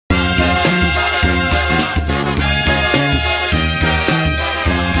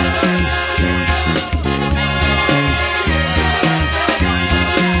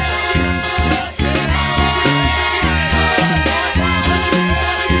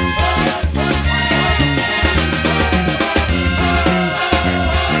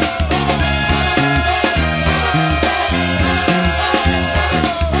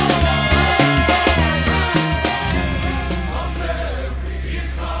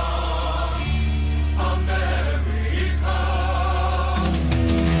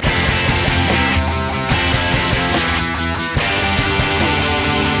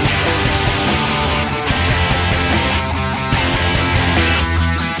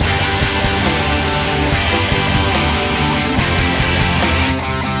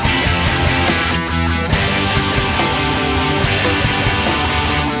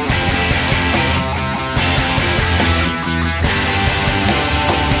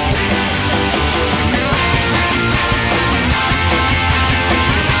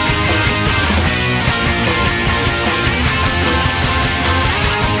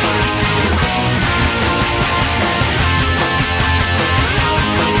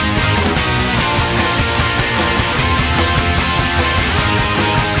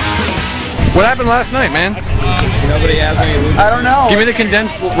What happened last night, man? Nobody asked me. I don't know. Give me the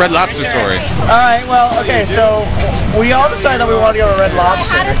condensed Red Lobster story. Alright, well, okay, so we all decided that we wanted to go to Red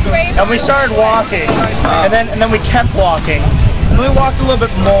Lobster. And we started walking. And then we kept walking. And we walked a little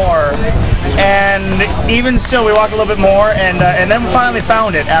bit more. And even still, we walked a little bit more. And then we finally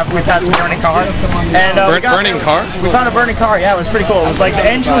found it after we passed a burning car. And burning car? We found a burning car, yeah, it was pretty cool. It was like the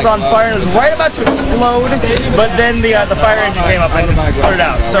engine was on fire and it was right about to explode. But then the fire engine came up and put it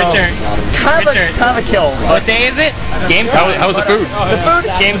out. So, kind of a kill. What day is it? Game time. How was the food? The food,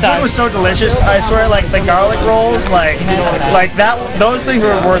 Game time. Food was so delicious. I swear, like the garlic rolls, like that. Those things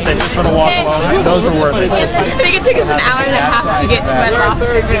were worth it just for the walk alone. Those were worth it. I think it took us an hour and a half to get to Red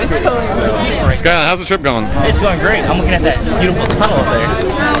Lobster. It's totally worth it. Skyline, how's the trip going? It's going great. I'm looking at that beautiful tunnel up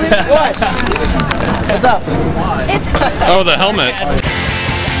there. What? What's up? Oh, the helmet.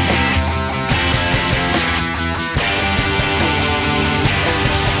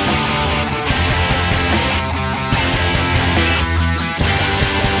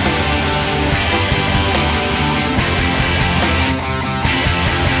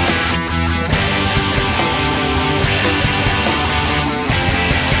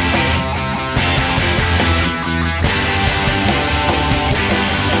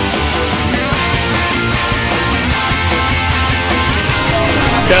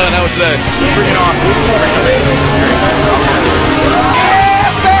 Skyline, how was today? Freaking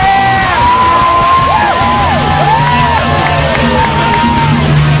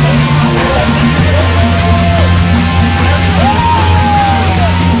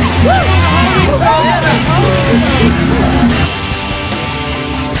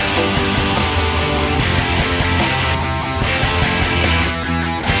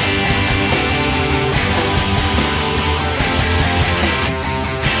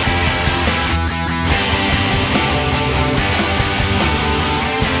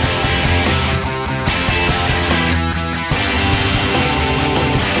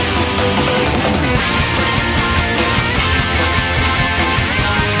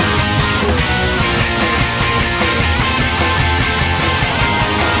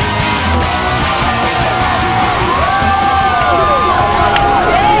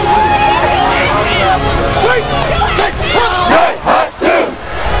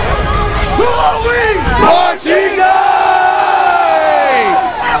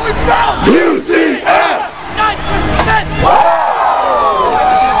UCF!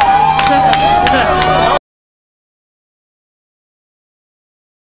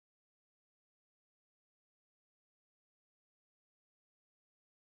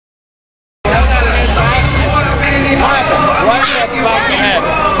 Right at the back of the head.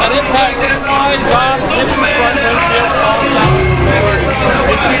 Now this time,